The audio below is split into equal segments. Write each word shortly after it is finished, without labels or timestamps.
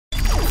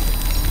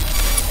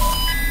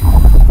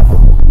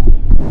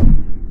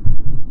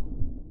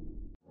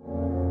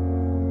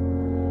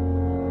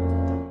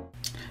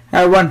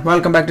Hi everyone,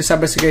 welcome back to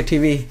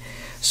CyberSecurityTV.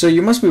 So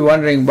you must be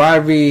wondering why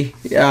are we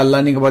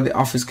learning about the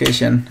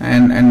obfuscation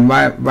and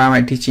why am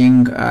I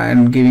teaching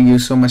and giving you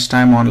so much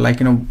time on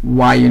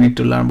why you need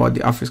to learn about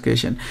the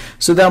obfuscation.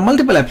 So there are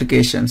multiple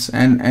applications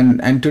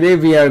and today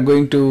we are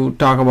going to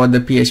talk about the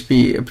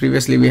PHP.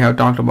 Previously we have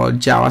talked about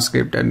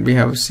JavaScript and we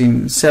have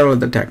seen several of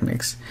the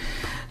techniques.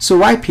 So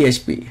why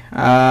PHP?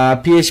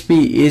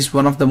 PHP is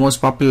one of the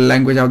most popular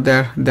language out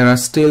there. There are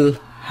still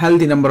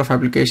healthy number of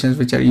applications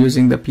which are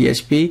using the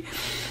PHP,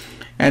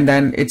 and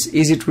then it's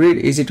easy to read,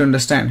 easy to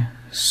understand.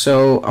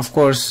 So of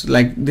course,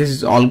 this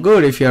is all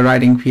good if you're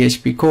writing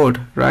PHP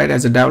code, right,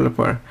 as a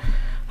developer.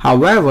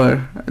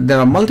 However, there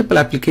are multiple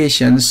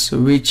applications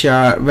which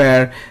are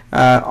where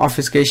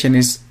obfuscation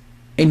is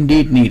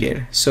indeed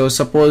needed. So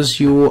suppose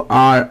you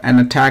are an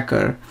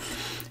attacker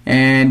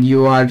and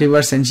you are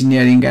reverse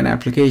engineering an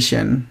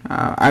application.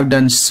 I've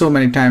done so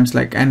many times,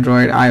 like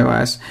Android,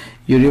 iOS.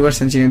 You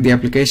reverse engineer the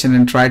application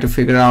and try to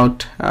figure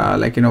out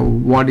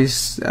what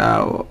is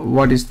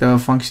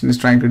the function is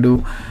trying to do,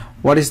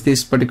 what is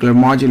this particular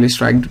module is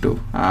trying to do.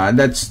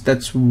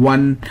 That's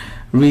one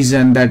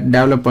reason that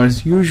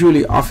developers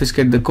usually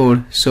obfuscate the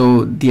code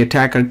so the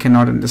attacker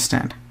cannot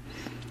understand.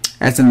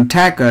 As an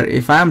attacker,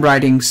 if I'm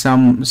writing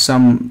some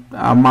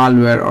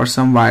malware or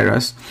some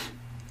virus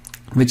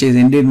which is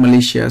indeed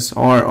malicious,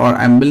 or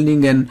I'm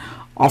building an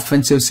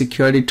offensive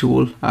security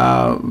tool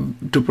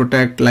to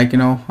protect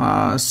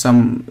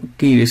some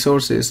key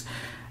resources,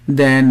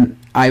 then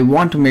I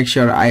want to make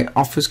sure I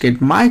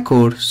obfuscate my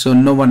code so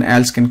no one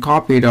else can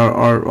copy it,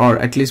 or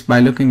at least by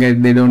looking at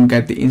it they don't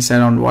get the insight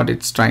on what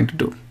it's trying to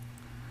do.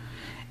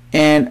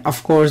 And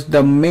of course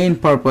the main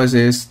purpose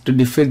is to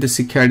defeat the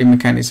security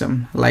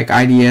mechanism like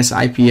IDS,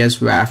 IPS,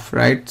 WAF,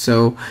 right?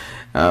 So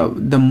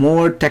the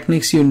more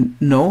techniques you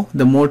know,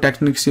 the more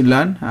techniques you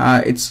learn,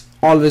 it's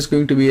always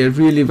going to be a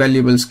really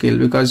valuable skill,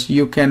 because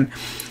you can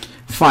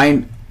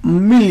find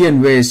million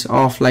ways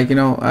of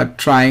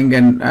trying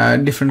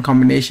and different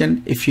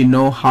combination if you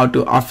know how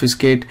to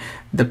obfuscate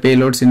the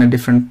payloads in a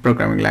different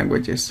programming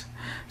languages.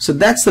 So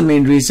that's the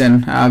main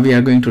reason we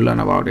are going to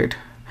learn about it.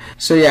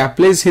 So yeah,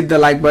 please hit the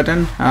like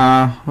button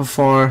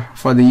for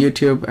the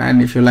YouTube,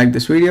 and if you like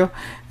this video,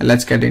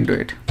 let's get into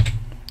it.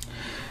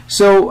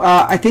 So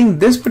I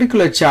think this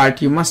particular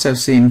chart you must have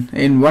seen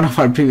in one of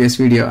our previous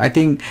video. I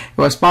think it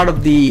was part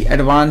of the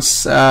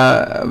advanced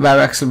web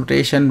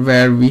exploitation,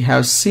 where we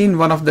have seen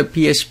one of the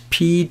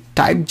PHP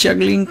type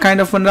juggling kind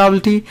of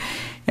vulnerability,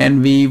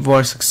 and we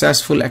were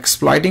successful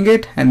exploiting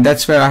it, and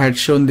that's where I had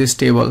shown this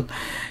table.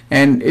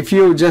 And if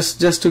you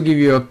just to give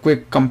you a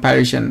quick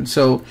comparison,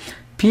 so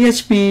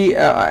PHP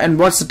and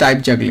what's the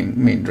type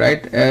juggling mean,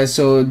 right?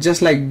 So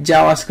just like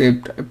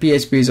JavaScript,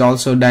 PHP is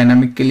also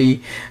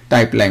dynamically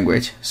typed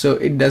language. So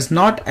it does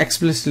not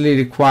explicitly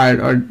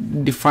require or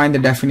define the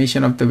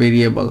definition of the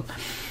variable.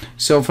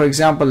 So for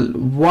example,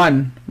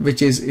 1,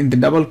 which is in the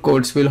double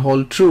quotes, will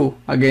hold true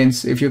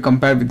against if you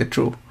compare with the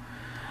true.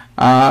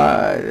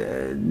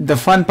 The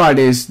fun part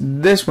is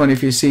this one,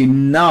 if you see,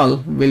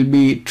 null will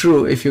be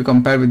true if you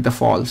compare with the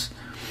false.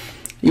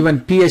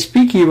 Even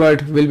PHP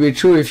keyword will be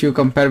true if you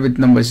compare with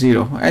number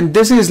 0, and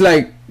this is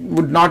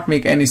would not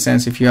make any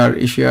sense if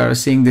you are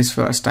seeing this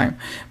first time.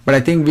 But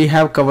I think we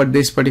have covered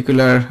this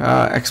particular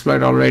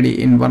exploit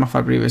already in one of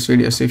our previous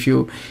videos. If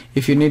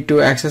you need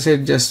to access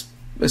it, just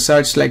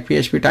search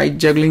PHP type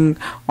juggling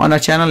on our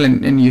channel,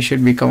 and you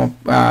should become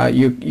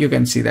you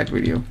can see that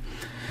video.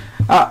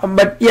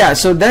 But yeah,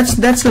 so that's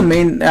the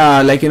main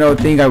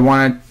thing I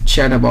want to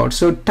chat about.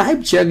 So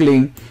type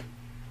juggling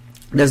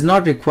does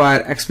not require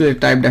explicit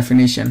type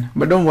definition,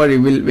 but don't worry,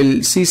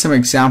 we'll see some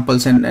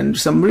examples and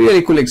some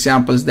really cool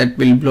examples that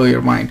will blow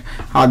your mind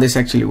how this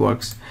actually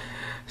works.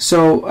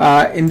 So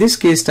in this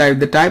case type,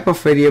 the type of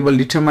variable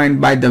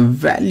determined by the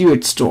value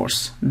it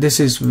stores. This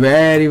is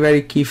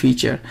very key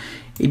feature.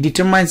 It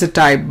determines the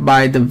type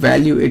by the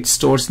value it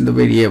stores in the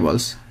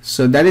variables.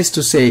 So that is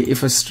to say,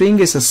 if a string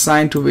is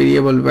assigned to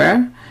variable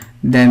var,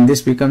 then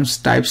this becomes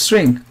type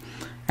string.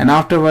 And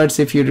afterwards,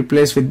 if you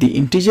replace with the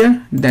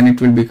integer, then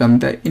it will become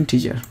the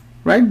integer,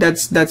 right?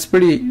 That's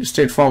pretty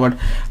straightforward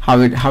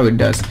how it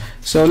does.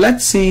 So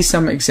let's see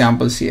some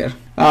examples here.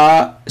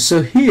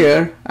 So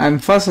here I'm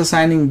first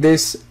assigning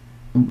this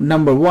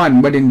number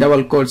 1, but in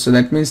double quotes, so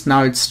that means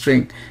now it's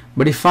string.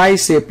 But if I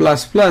say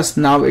plus plus,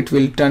 now it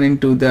will turn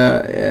into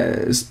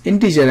the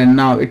integer, and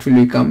now it will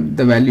become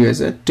the value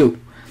as a 2.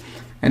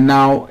 And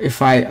now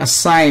if I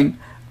assign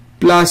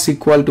plus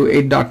equal to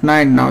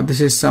 8.9, now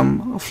this is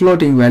some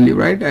floating value,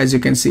 right, as you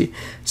can see.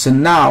 So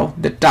now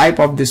the type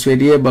of this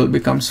variable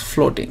becomes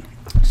floating.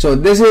 So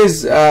this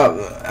is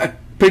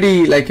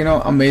pretty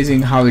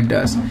amazing how it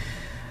does.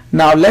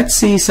 Now let's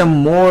see some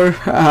more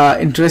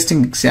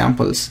interesting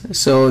examples.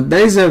 So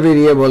there is a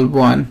variable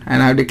 1,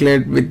 and I've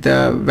declared with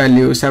the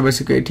value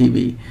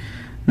CyberSecurityTV.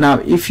 Now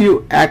if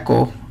you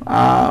echo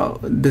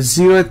the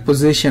 0th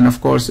position,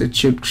 of course it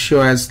should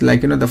show as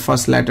the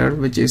first letter,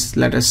 which is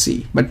letter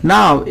C. But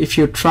now if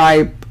you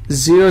try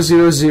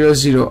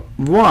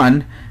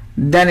 00001,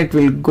 then it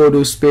will go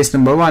to space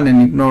number 1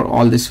 and ignore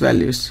all these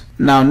values.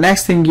 Now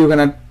next thing you're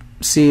gonna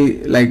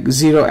see like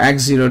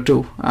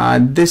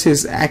 0x02, this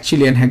is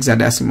actually an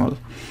hexadecimal,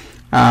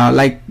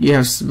 like we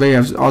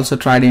have also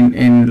tried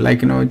in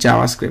like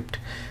JavaScript.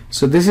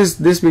 So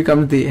this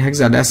becomes the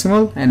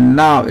hexadecimal, and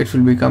now it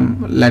will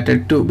become letter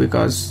 2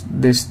 because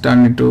this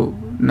turned into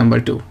number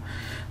 2.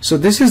 So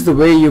this is the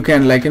way you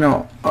can like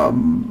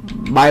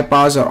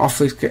bypass or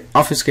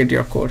obfuscate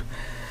your code.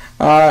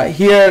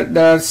 Here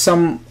there are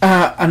some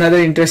another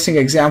interesting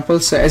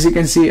examples. So as you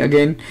can see,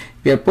 again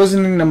we are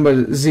positioning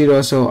number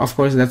 0, so of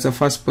course that's the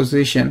first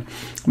position,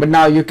 but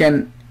now you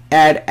can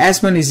add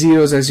as many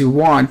zeros as you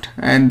want,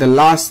 and the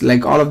last,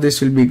 like all of this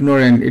will be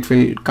ignored and it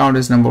will count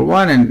as number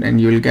 1, and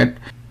you will get,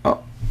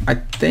 I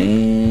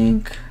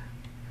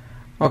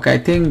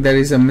think there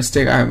is a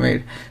mistake I have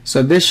made.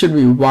 So this should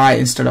be Y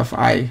instead of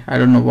I. I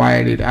don't know why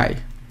I did I.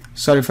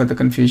 Sorry for the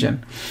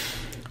confusion.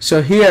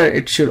 So here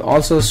it should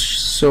also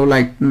show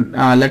like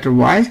letter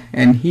Y,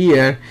 and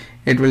here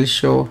it will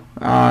show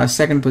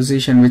second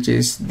position, which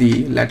is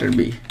the letter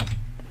B.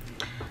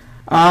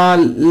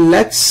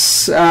 Let's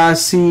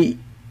see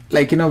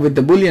like with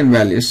the boolean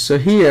values. So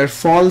here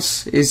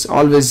false is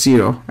always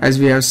 0, as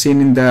we have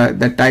seen in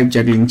the type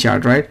juggling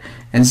chart, right?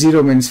 And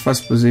 0 means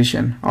first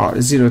position or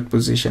 0th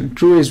position.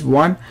 True is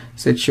 1,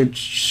 so it should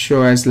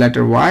show as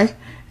letter Y.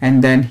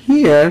 And then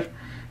here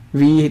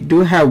we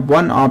do have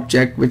one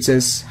object which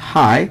is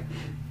hi,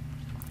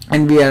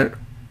 and we are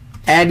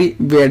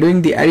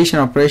doing the addition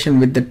operation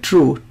with the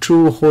true.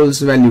 True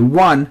holds value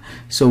 1,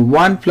 so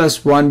 1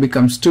 plus 1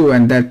 becomes 2,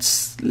 and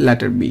that's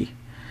letter B.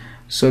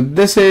 So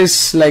this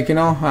is like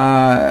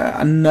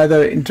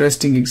another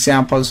interesting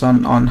examples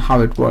on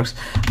how it works.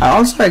 I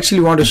also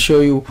actually want to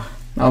show you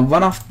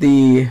one of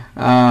the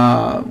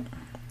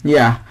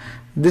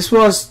this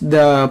was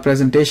the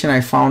presentation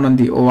I found on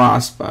the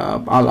OWASP.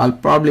 I'll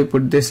probably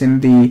put this in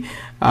the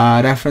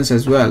reference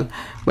as well,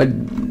 but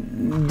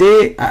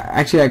they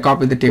actually I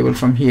copied the table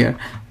from here,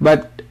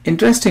 but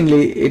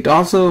interestingly it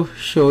also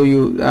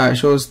shows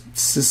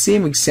the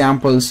same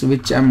examples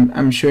which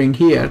I'm showing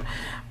here,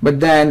 but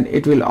then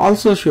it will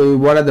also show you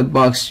what are the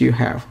bugs you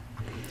have.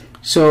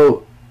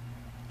 So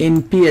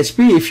in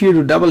PHP, if you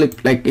do double,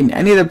 like in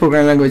any other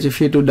programming language,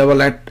 if you do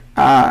double at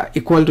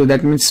equal to,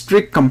 that means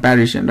strict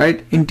comparison,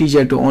 right?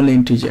 Integer to only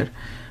integer.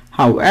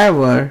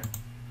 However,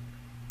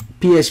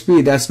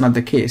 PHP, that's not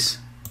the case.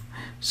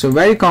 So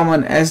very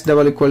common s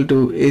double equal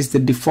to is the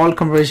default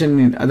comparison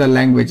in other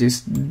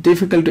languages,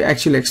 difficult to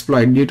actually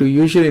exploit due to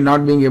usually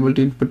not being able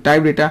to input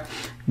type data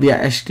via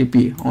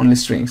HTTP, only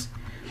strings.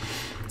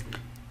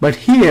 But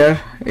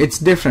here it's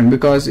different,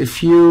 because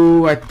if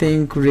you I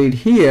think read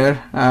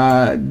here,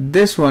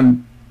 this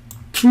one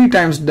 3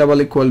 times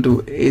double equal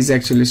to is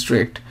actually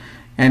strict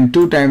and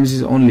 2 times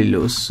is only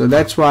loose. So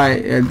that's why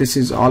this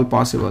is all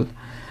possible,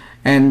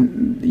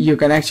 and you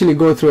can actually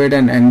go through it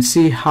and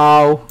see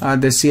how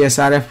the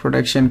CSRF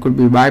protection could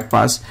be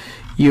bypassed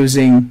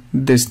using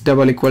this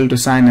double equal to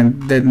sign,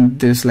 and then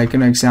this like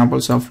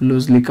examples of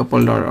loosely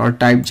coupled or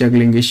type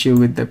juggling issue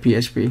with the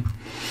PHP.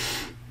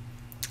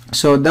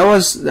 So that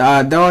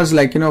was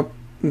like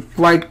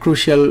quite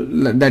crucial,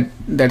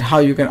 that how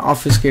you can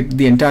obfuscate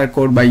the entire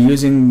code by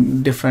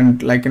using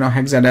different like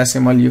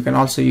hexadecimal. You can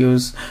also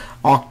use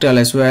octal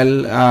as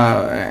well,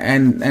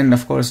 and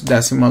of course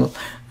decimal,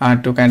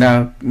 to kind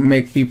of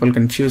make people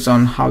confused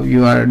on how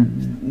you are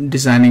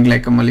designing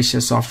like a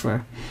malicious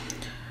software.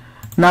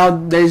 Now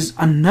there is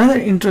another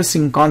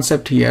interesting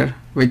concept here,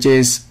 which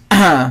is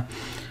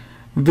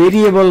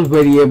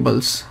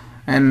variables,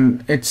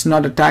 and it's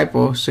not a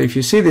typo. So if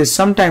you see this,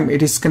 sometimes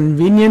it is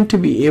convenient to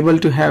be able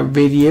to have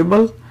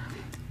variable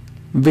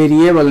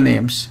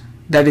names,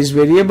 that is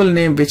variable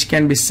name which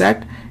can be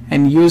set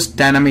and used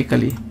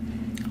dynamically.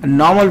 A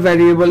normal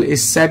variable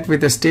is set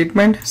with a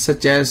statement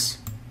such as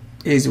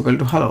is equal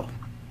to hello.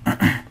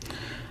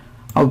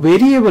 A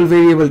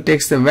variable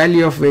takes the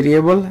value of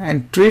variable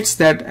and treats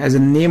that as a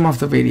name of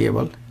the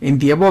variable. In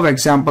the above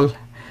example,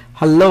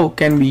 hello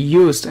can be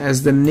used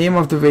as the name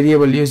of the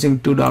variable using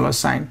 $2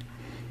 sign.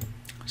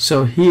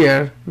 So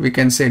here we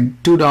can say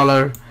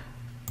 $2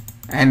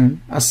 and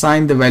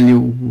assign the value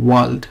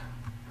world.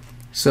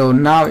 So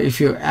now if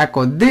you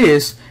echo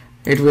this,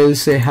 it will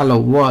say hello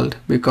world,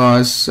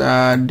 because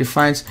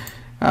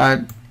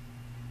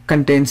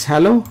contains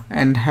hello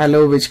and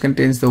hello which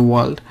contains the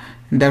world,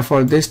 and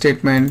therefore this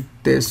statement,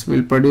 this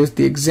will produce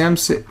the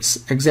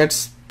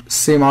exact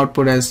same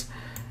output as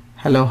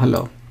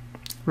hello,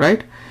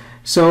 right?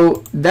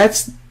 So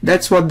that's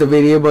what the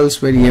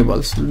variables.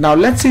 Now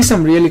let's see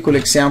some really cool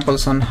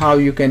examples on how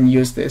you can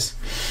use this.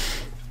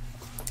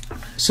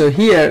 So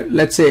here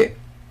let's say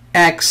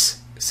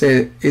x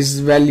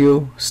is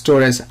value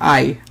stored as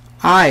I.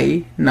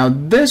 Now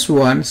this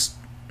one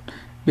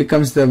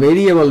becomes the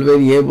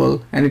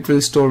variable, and it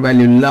will store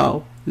value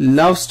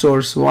love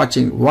stores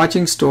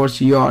watching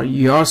stores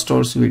your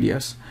stores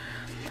videos.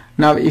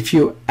 Now if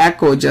you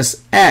echo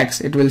just x,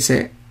 it will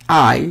say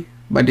I,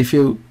 but if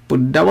you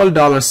put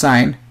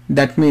 $,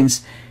 that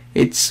means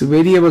it's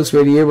variables,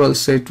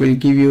 so it will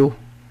give you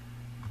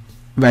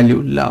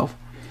value love,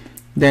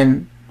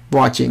 then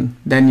watching,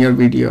 then your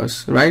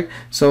videos, right?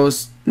 So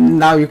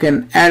now you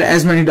can add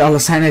as many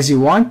 $sign as you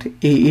want,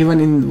 even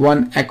in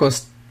one echo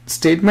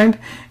statement,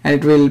 and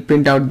it will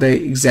print out the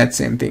exact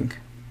same thing.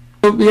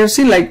 So we have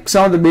seen like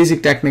some of the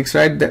basic techniques,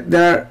 right?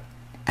 There are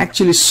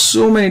actually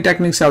so many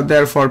techniques out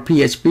there for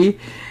PHP.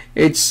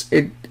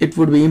 It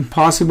would be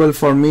impossible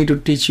for me to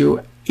teach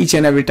you each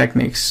and every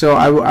technique. So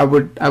I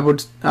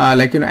would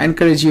like,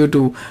 encourage you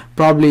to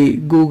probably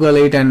Google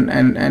it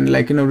and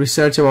like,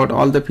 research about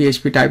all the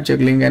PHP type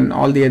juggling and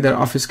all the other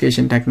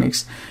obfuscation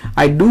techniques.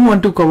 I do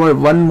want to cover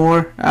one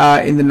more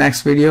in the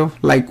next video,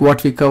 like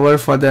what we cover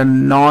for the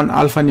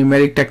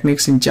non-alphanumeric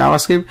techniques in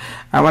JavaScript.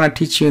 I want to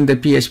teach you in the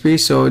PHP.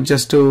 So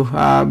just to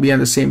be on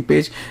the same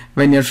page,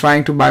 when you're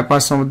trying to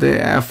bypass some of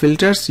the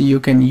filters,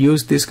 you can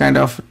use these kind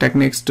of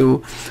techniques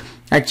to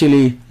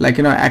actually, like,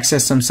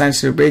 access some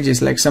sensitive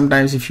pages. Like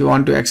sometimes if you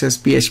want to access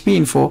PHP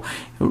info,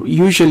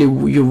 usually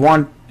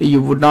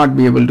you would not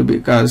be able to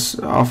because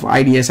of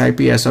IDS,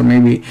 IPS, or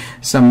maybe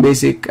some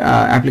basic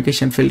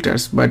application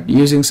filters, but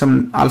using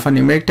some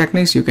alphanumeric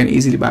techniques you can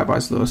easily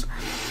bypass those.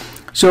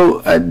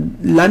 So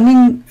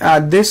learning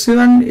this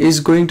one is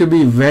going to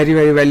be very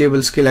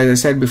valuable skill. As I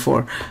said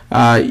before,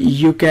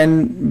 you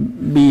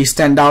can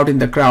stand out in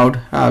the crowd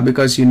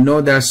because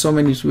there are so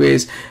many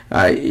ways.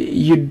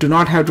 You do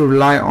not have to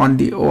rely on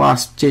the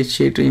OWASP cheat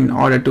sheet in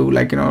order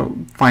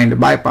to find a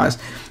bypass.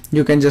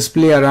 You can just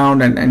play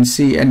around and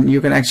see, and you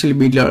can actually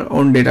build your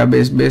own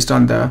database based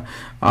on the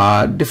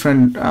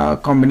different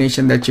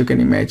combination that you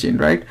can imagine,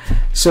 right?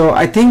 So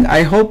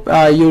I hope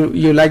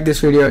you like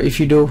this video. If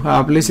you do,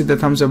 please hit the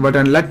thumbs up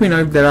button. Let me know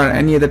if there are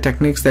any other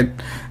techniques that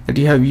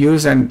you have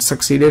used and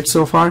succeeded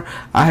so far.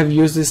 I have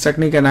used this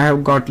technique and I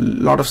have got a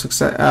lot of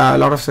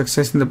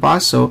success in the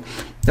past, so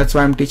that's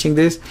why I'm teaching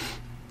this.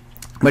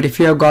 But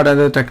if you have got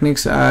other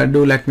techniques,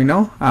 do let me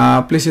know.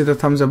 Please hit the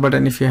thumbs up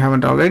button if you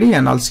haven't already,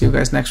 and I'll see you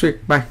guys next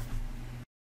week. Bye.